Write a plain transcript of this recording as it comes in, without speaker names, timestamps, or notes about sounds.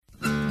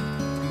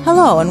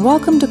Hello and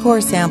welcome to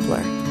Core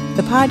Sampler,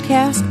 the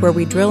podcast where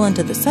we drill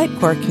into the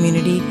Sitecore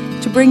community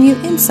to bring you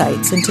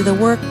insights into the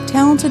work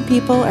talented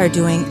people are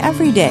doing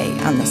every day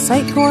on the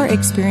Sitecore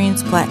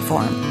Experience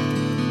platform.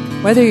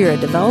 Whether you're a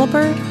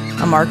developer,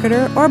 a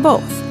marketer, or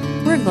both,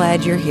 we're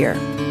glad you're here.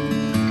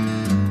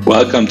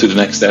 Welcome to the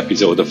next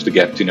episode of the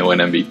Get to Know an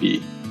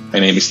MVP.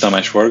 My name is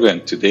Tamás Varga,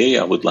 and today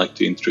I would like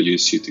to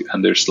introduce you to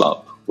Anders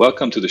Laub.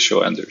 Welcome to the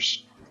show,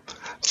 Anders.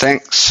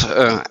 Thanks,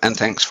 and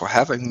thanks for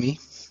having me.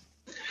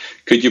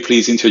 Could you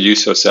please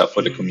introduce yourself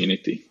for the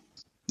community?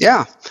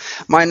 Yeah,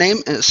 my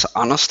name is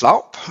Anders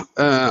Laub.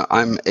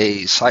 I'm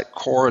a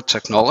Sitecore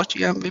Technology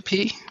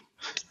MVP.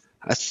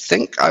 I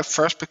think I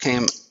first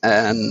became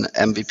an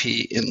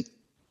MVP in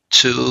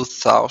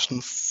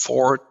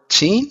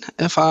 2014,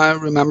 if I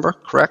remember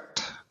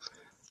correct.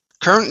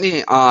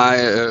 Currently,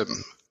 I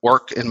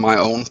work in my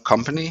own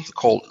company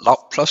called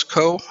Laub +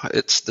 Co.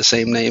 It's the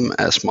same name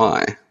as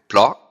my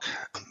blog.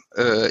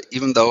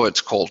 Even though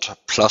it's called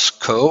Plus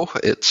Co,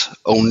 it's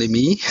only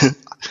me.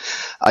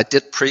 I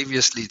did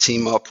previously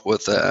team up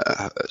with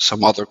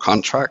some other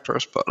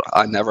contractors, but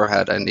I never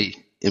had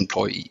any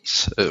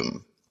employees.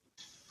 And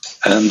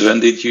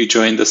when did you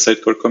join the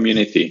Sitecore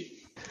community?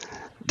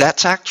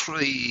 That's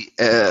actually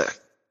a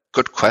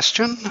good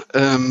question.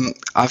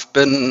 I've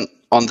been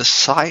on the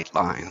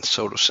sidelines,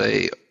 so to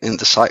say, in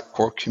the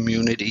Sitecore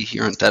community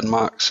here in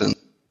Denmark since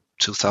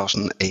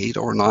 2008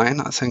 or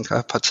 9, I think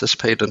I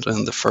participated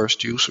in the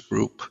first user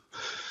group.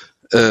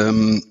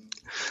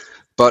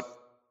 But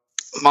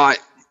my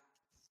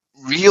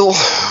real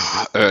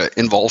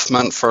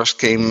involvement first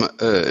came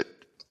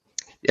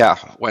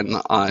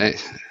when I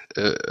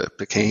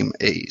became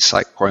a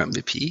Sitecore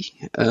MVP.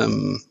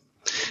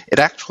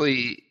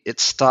 It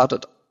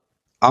started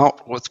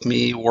out with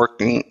me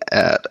working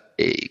at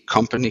a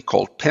company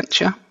called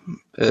Pentia,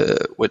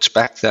 which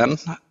back then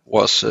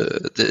was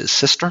the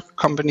sister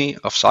company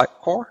of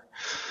Sitecore.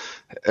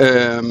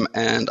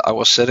 And I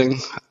was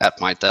sitting at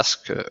my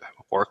desk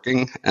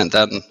working, and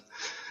then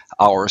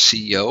our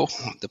CEO,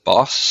 the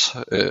boss,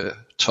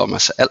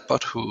 Thomas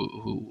Albert,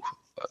 who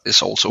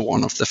is also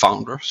one of the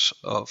founders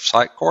of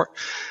Sitecore,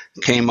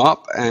 came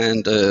up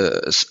and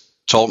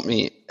told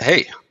me,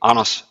 "Hey,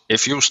 Anders,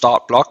 if you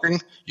start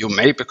blogging, you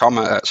may become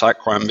a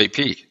Sitecore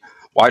MVP.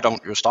 Why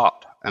don't you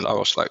start?" And I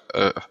was like,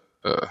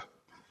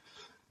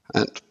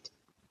 And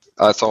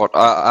I thought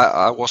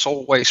I was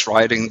always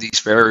writing these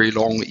very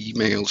long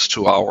emails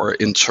to our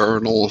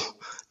internal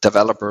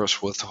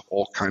developers with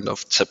all kind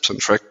of tips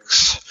and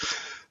tricks.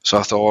 So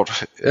I thought,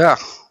 yeah,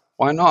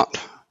 why not?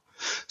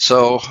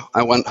 So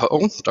I went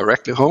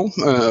directly home,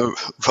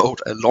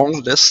 wrote a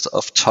long list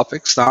of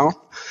topics down,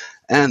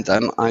 and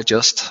then I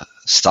just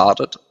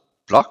started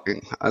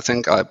blogging. I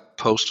think I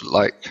posted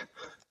like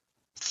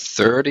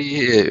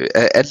 30,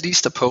 at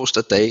least a post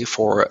a day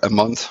for a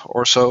month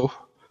or so,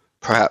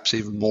 perhaps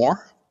even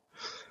more.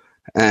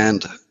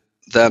 And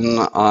then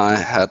I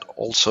have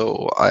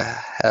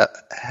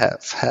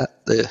had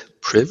the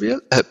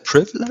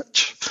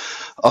privilege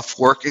of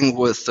working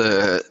with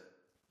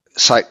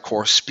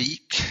Sitecore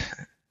Speak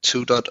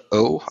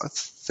 2.0. I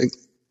think,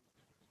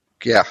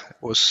 it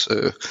was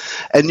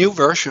a new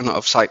version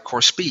of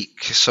Sitecore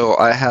Speak. So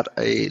I had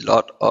a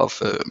lot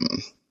of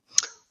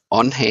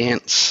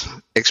on-hands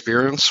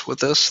experience with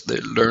this.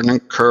 The learning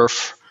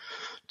curve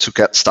to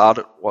get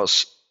started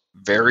was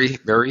very,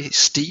 very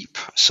steep.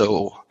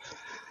 So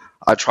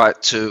I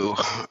tried to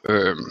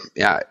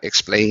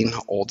explain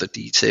all the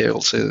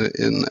details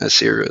in a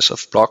series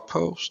of blog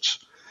posts.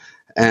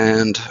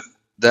 And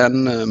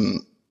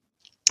then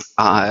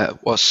I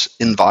was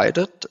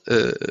invited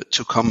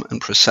to come and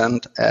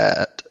present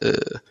at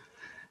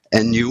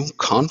a new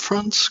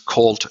conference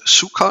called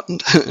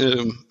SUKON.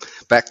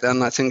 Back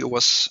then, I think it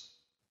was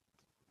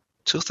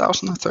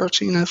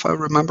 2013, if I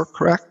remember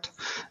correct.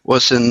 It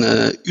was in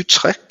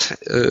Utrecht.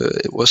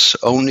 It was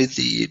only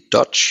the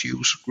Dutch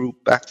user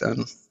group back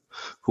then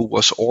who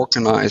was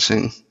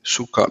organizing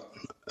SUKON.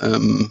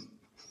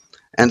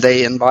 And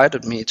they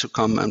invited me to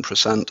come and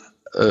present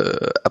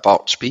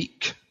about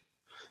Speak.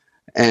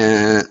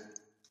 And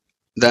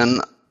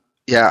then,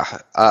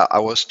 I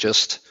was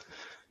just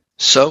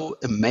so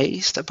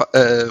amazed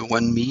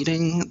when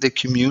meeting the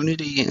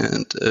community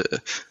and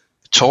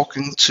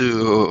talking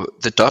to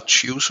the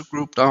Dutch user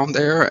group down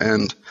there,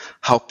 and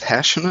how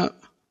passionate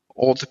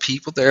all the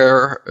people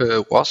there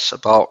was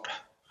about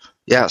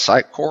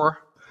Sitecore,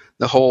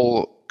 the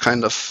whole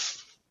kind of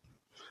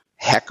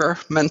hacker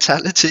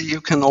mentality,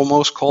 you can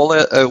almost call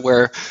it,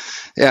 where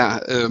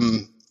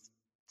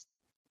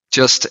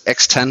just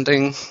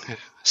extending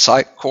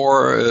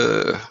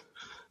Sitecore,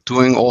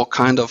 doing all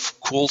kind of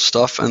cool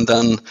stuff, and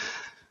then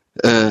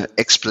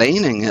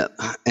explaining it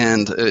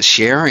and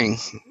sharing.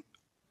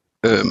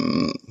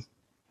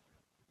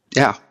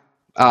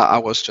 I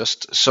was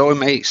just so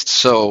amazed.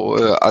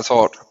 So I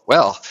thought,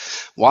 well,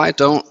 why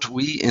don't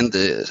we in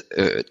the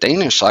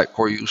Danish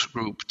Sitecore user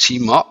group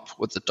team up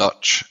with the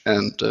Dutch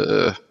and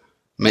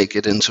make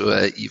it into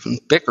an even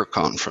bigger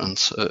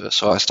conference?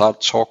 So I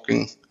started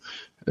talking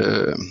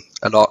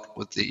a lot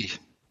with the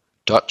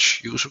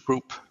Dutch user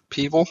group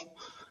people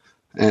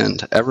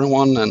and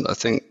everyone. And I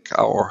think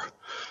our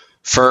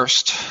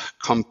first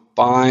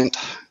combined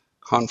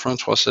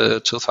conference was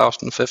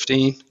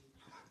 2015.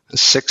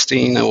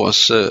 16 it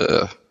was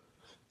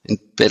in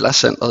Bella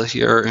Center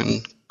here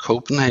in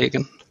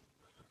Copenhagen.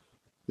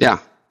 Yeah,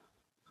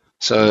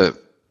 so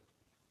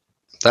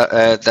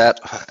that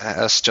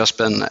has just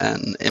been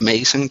an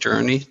amazing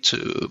journey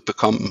to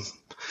become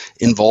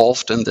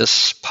involved in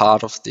this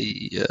part of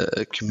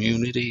the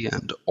community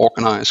and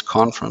organize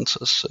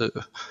conferences.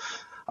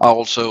 I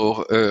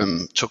also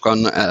took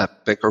on a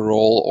bigger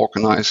role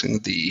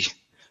organizing the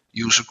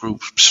user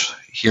groups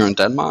here in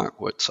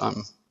Denmark, which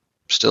I'm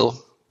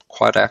still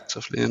quite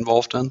actively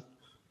involved in.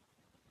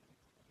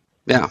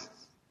 Yeah.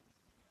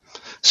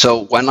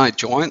 So when I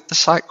joined the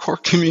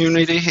Sitecore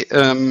community,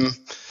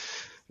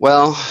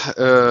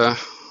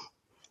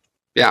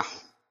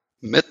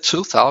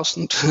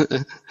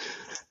 mid-2000,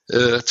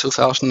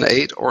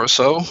 2008 or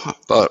so,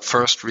 but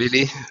first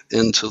really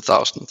in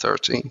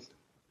 2013.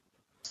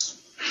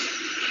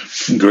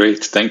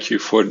 Great, thank you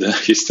for the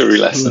history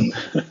lesson.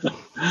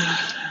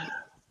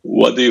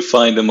 What do you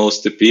find the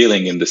most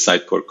appealing in the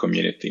Sitecore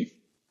community?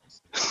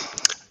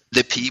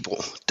 The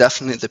people,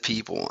 definitely the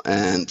people,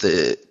 and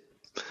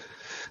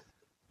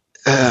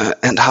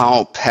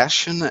how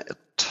passionate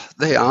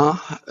they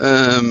are,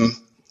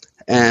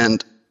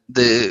 and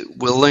the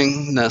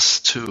willingness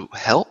to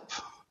help.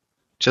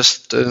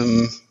 Just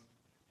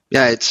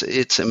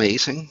it's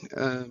amazing.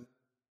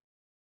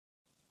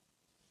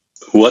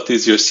 What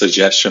is your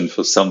suggestion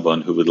for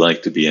someone who would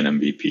like to be an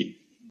MVP?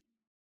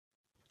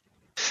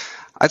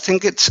 I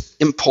think it's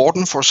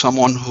important for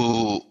someone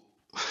who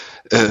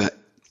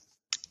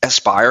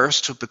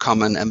aspires to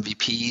become an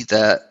MVP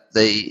that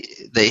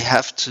they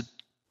have to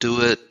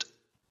do it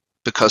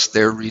because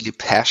they're really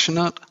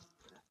passionate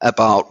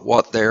about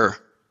what they're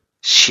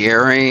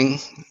sharing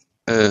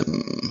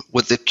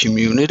with the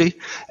community,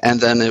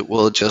 and then it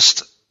will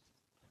just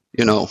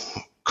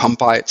come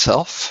by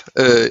itself.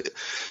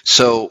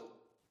 So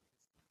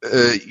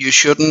you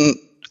shouldn't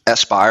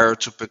aspire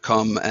to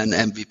become an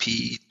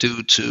MVP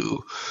due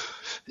to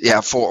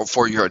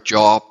for your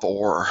job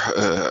or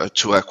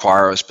to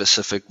acquire a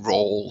specific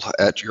role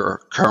at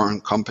your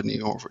current company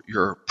or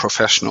your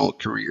professional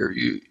career.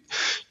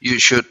 You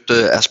should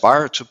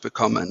aspire to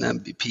become an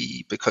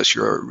MVP because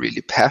you're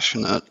really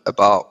passionate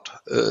about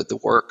the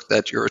work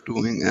that you're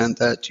doing, and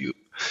that you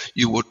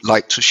would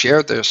like to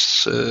share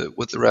this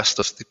with the rest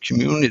of the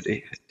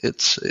community.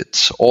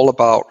 It's all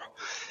about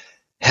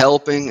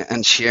helping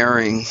and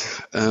sharing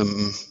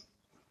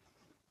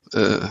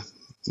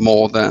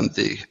more than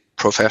the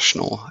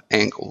professional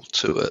angle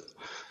to it.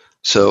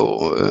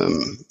 So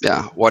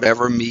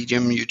whatever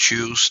medium you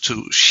choose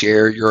to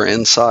share your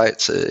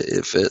insights,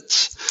 if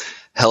it's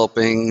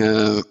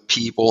helping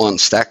people on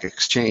Stack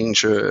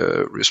Exchange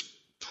or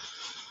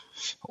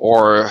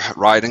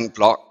writing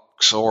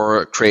blogs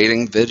or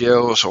creating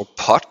videos or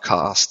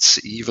podcasts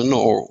even,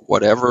 or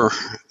whatever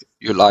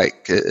you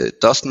like,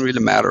 it doesn't really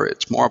matter.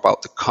 It's more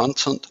about the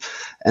content,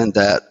 and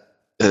that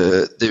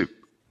the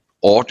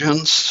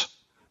audience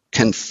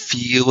can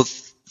feel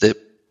the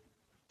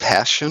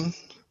passion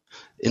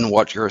in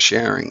what you're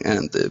sharing,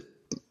 and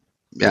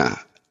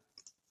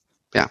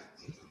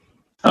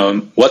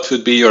what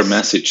would be your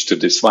message to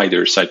this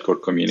wider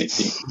Sitecore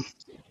community?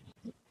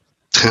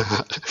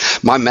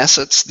 My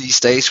message these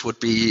days would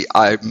be,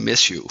 I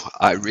miss you.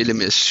 I really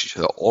miss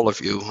all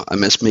of you. I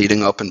miss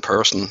meeting up in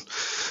person.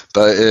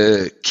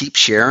 But keep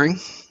sharing,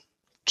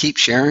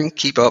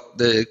 keep up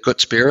the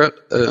good spirit.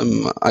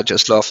 I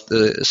just love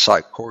the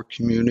Sitecore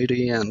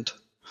community and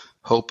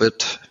hope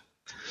it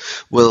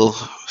will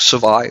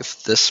survive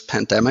this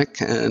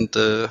pandemic, and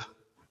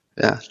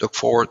look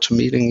forward to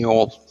meeting you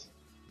all.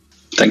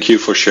 Thank you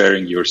for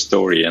sharing your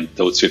story and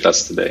thoughts with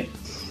us today.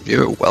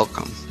 You're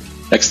welcome.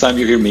 Next time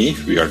you hear me,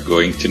 we are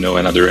going to know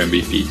another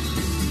MVP.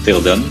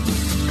 Till then,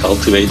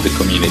 cultivate the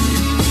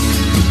community.